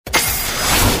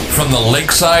From the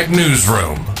Lakeside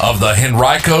Newsroom of the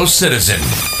Henrico Citizen,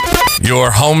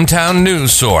 your hometown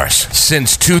news source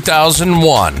since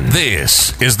 2001.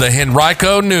 This is the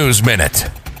Henrico News Minute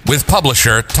with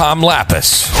publisher Tom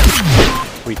Lappas.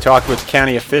 We talked with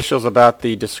county officials about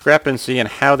the discrepancy and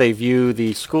how they view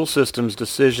the school system's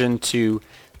decision to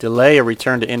delay a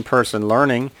return to in-person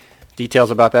learning. Details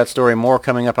about that story and more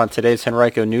coming up on today's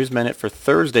Henrico News Minute for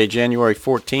Thursday, January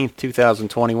 14th,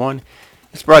 2021.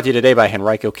 It's brought to you today by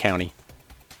Henrico County.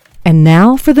 And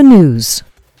now for the news.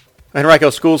 Henrico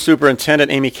School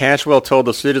Superintendent Amy Cashwell told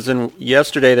the Citizen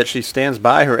yesterday that she stands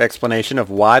by her explanation of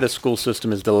why the school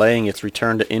system is delaying its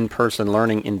return to in-person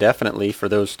learning indefinitely for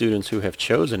those students who have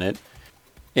chosen it.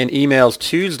 In emails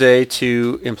Tuesday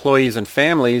to employees and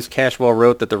families, Cashwell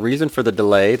wrote that the reason for the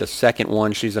delay, the second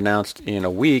one she's announced in a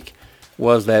week,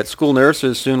 was that school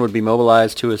nurses soon would be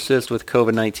mobilized to assist with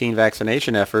COVID-19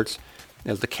 vaccination efforts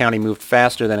as the county moved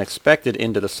faster than expected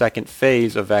into the second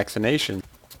phase of vaccination.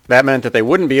 That meant that they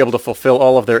wouldn't be able to fulfill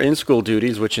all of their in-school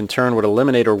duties, which in turn would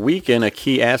eliminate or weaken a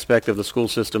key aspect of the school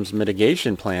system's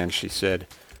mitigation plan, she said.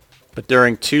 But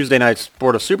during Tuesday night's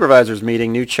Board of Supervisors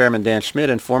meeting, new Chairman Dan Schmidt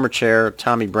and former Chair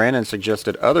Tommy Brannon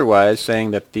suggested otherwise,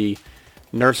 saying that the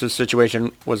nurses'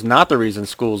 situation was not the reason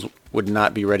schools would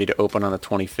not be ready to open on the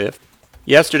 25th.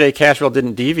 Yesterday, Cashwell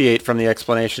didn't deviate from the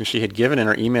explanation she had given in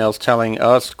her emails, telling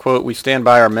us, quote, "We stand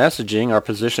by our messaging. Our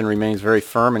position remains very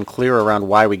firm and clear around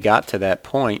why we got to that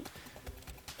point,"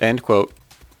 end quote.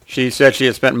 She said she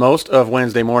had spent most of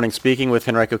Wednesday morning speaking with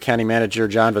Henrico County Manager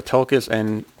John Vitulkis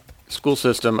and school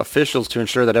system officials to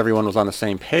ensure that everyone was on the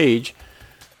same page.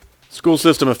 School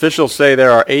system officials say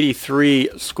there are 83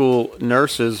 school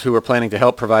nurses who are planning to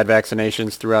help provide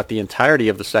vaccinations throughout the entirety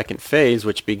of the second phase,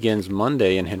 which begins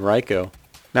Monday in Henrico.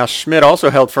 Now, Schmidt also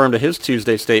held firm to his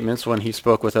Tuesday statements when he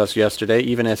spoke with us yesterday,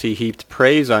 even as he heaped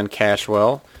praise on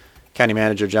Cashwell. County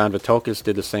Manager John Vitulkis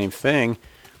did the same thing.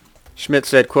 Schmidt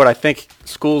said, quote, "I think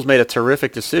schools made a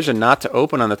terrific decision not to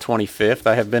open on the 25th.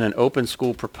 I have been an open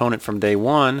school proponent from day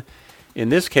one. In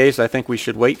this case, I think we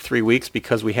should wait 3 weeks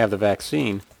because we have the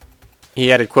vaccine." He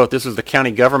added, quote, "This is the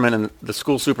county government and the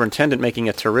school superintendent making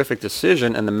a terrific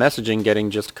decision and the messaging getting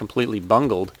just completely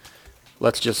bungled.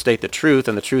 Let's just state the truth,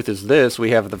 and the truth is this: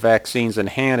 we have the vaccines in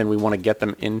hand and we want to get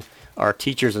them in our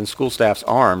teachers' and school staff's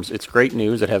arms. It's great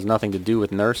news. It has nothing to do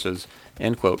with nurses,"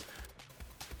 end quote.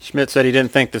 Schmidt said he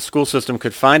didn't think the school system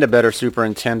could find a better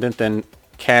superintendent than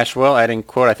Cashwell, adding,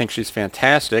 quote, "I think she's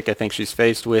fantastic. I think she's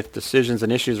faced with decisions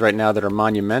and issues right now that are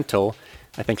monumental.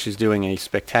 I think she's doing a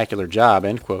spectacular job,"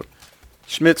 end quote.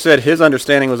 Schmidt said his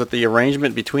understanding was that the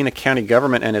arrangement between the county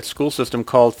government and its school system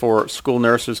called for school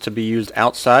nurses to be used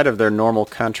outside of their normal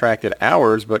contracted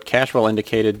hours, but Cashwell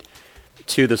indicated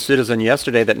to the Citizen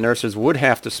yesterday that nurses would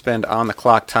have to spend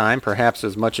on-the-clock time, perhaps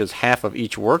as much as half of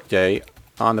each workday,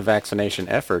 on the vaccination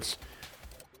efforts.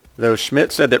 Though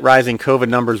Schmidt said that rising COVID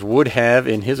numbers would have,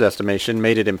 in his estimation,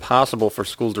 made it impossible for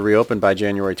schools to reopen by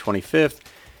January 25th,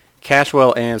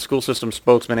 Cashwell and school system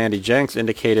spokesman Andy Jenks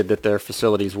indicated that their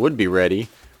facilities would be ready.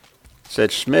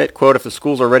 Said Schmidt, quote, "If the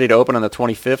schools are ready to open on the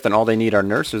 25th and all they need are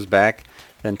nurses back,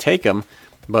 then take them.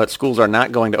 But schools are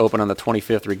not going to open on the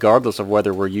 25th regardless of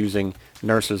whether we're using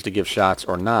nurses to give shots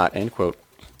or not," end quote.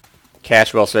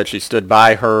 Cashwell said she stood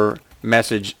by her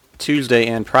message Tuesday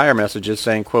and prior messages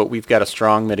saying, quote, "We've got a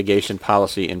strong mitigation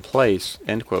policy in place,"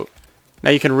 end quote.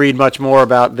 Now you can read much more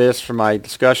about this from my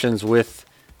discussions with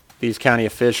these county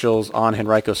officials on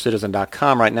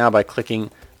henricocitizen.com right now by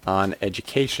clicking on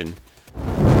Education.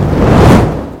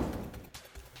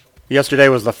 Yesterday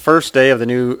was the first day of the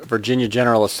new Virginia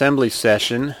General Assembly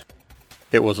session.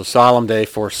 It was a solemn day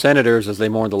for senators as they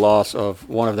mourned the loss of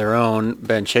one of their own,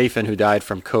 Ben Chafin, who died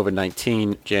from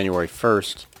COVID-19 January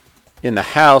 1st. In the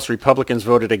House, Republicans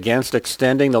voted against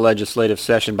extending the legislative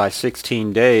session by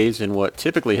 16 days in what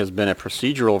typically has been a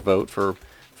procedural vote for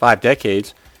 5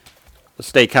 decades. The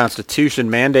state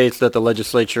constitution mandates that the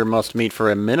legislature must meet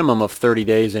for a minimum of 30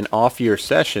 days in off-year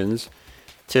sessions.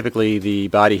 Typically, the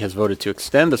body has voted to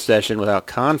extend the session without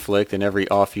conflict in every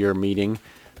off-year meeting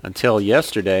until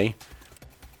yesterday.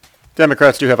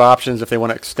 Democrats do have options if they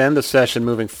want to extend the session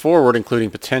moving forward,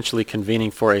 including potentially convening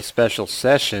for a special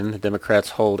session. The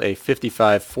Democrats hold a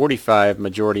 55-45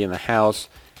 majority in the House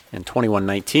and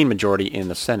 21-19 majority in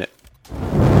the Senate.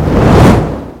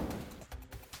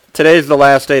 Today's the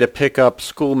last day to pick up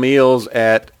school meals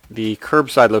at the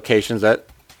curbside locations at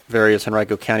various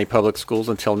Henrico County public schools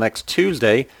until next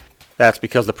Tuesday. That's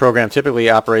because the program typically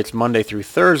operates Monday through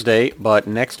Thursday, but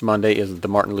next Monday is the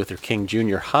Martin Luther King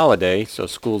Jr. holiday, so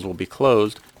schools will be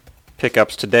closed.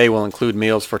 Pickups today will include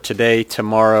meals for today,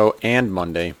 tomorrow, and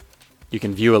Monday. You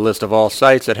can view a list of all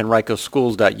sites at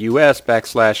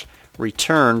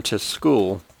henricoschools.us/return to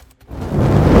school.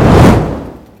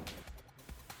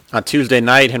 On Tuesday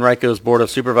night, Henrico's Board of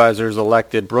Supervisors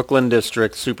elected Brooklyn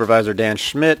District Supervisor Dan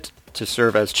Schmidt to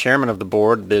serve as chairman of the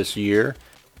board this year.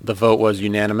 The vote was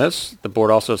unanimous. The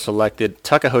board also selected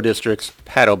Tuckahoe District's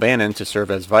Pat O'Bannon to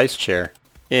serve as vice chair.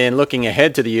 In looking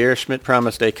ahead to the year, Schmidt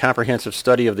promised a comprehensive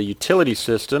study of the utility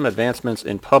system, advancements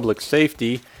in public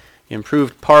safety,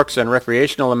 improved parks and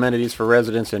recreational amenities for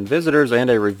residents and visitors, and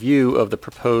a review of the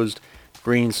proposed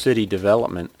Green City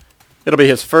development. It'll be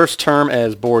his first term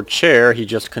as board chair. He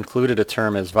just concluded a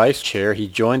term as vice chair. He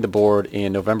joined the board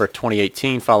in November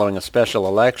 2018 following a special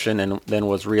election and then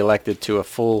was reelected to a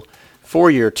full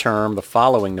 4-year term the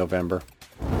following November.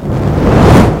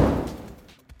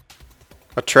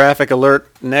 A traffic alert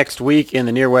next week in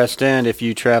the near West End. If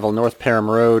you travel North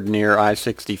Parham Road near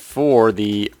I-64,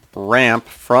 the ramp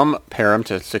from Parham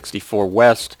to 64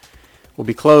 West will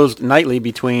be closed nightly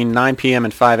between 9 p.m.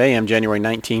 and 5 a.m. January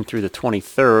 19th through the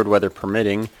 23rd, weather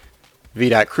permitting.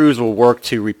 VDOT crews will work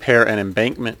to repair an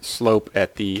embankment slope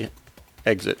at the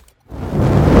exit.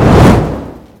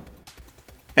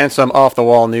 And some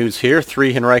off-the-wall news here.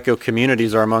 3 Henrico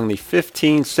communities are among the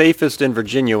 15 safest in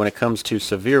Virginia when it comes to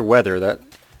severe weather. That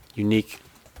unique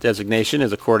designation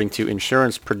is according to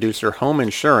insurance producer Home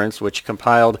Insurance, which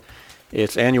compiled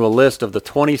its annual list of the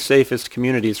 20 safest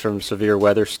communities from severe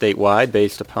weather statewide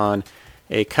based upon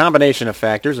a combination of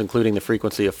factors, including the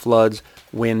frequency of floods,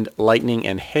 wind, lightning,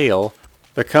 and hail.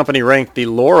 The company ranked the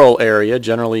Laurel area,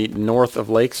 generally north of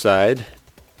Lakeside,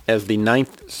 as the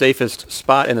 9th safest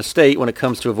spot in the state when it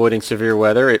comes to avoiding severe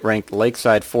weather. It ranked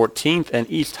Lakeside 14th and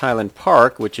East Highland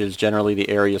Park, which is generally the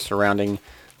area surrounding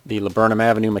the Laburnum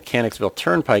Avenue-Mechanicsville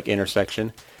Turnpike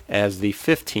intersection, as the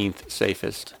 15th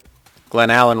safest. Glen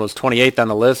Allen was 28th on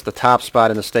the list. The top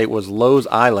spot in the state was Lowe's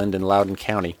Island in Loudoun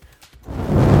County.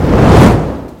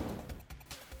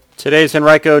 Today's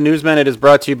Henrico News Minute is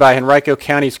brought to you by Henrico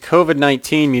County's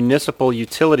COVID-19 Municipal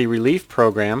Utility Relief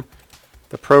Program.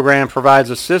 The program provides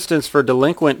assistance for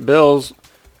delinquent bills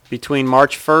between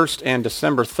March 1st and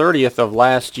December 30th of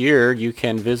last year. You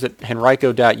can visit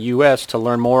henrico.us to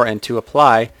learn more and to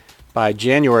apply by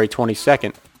January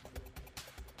 22nd.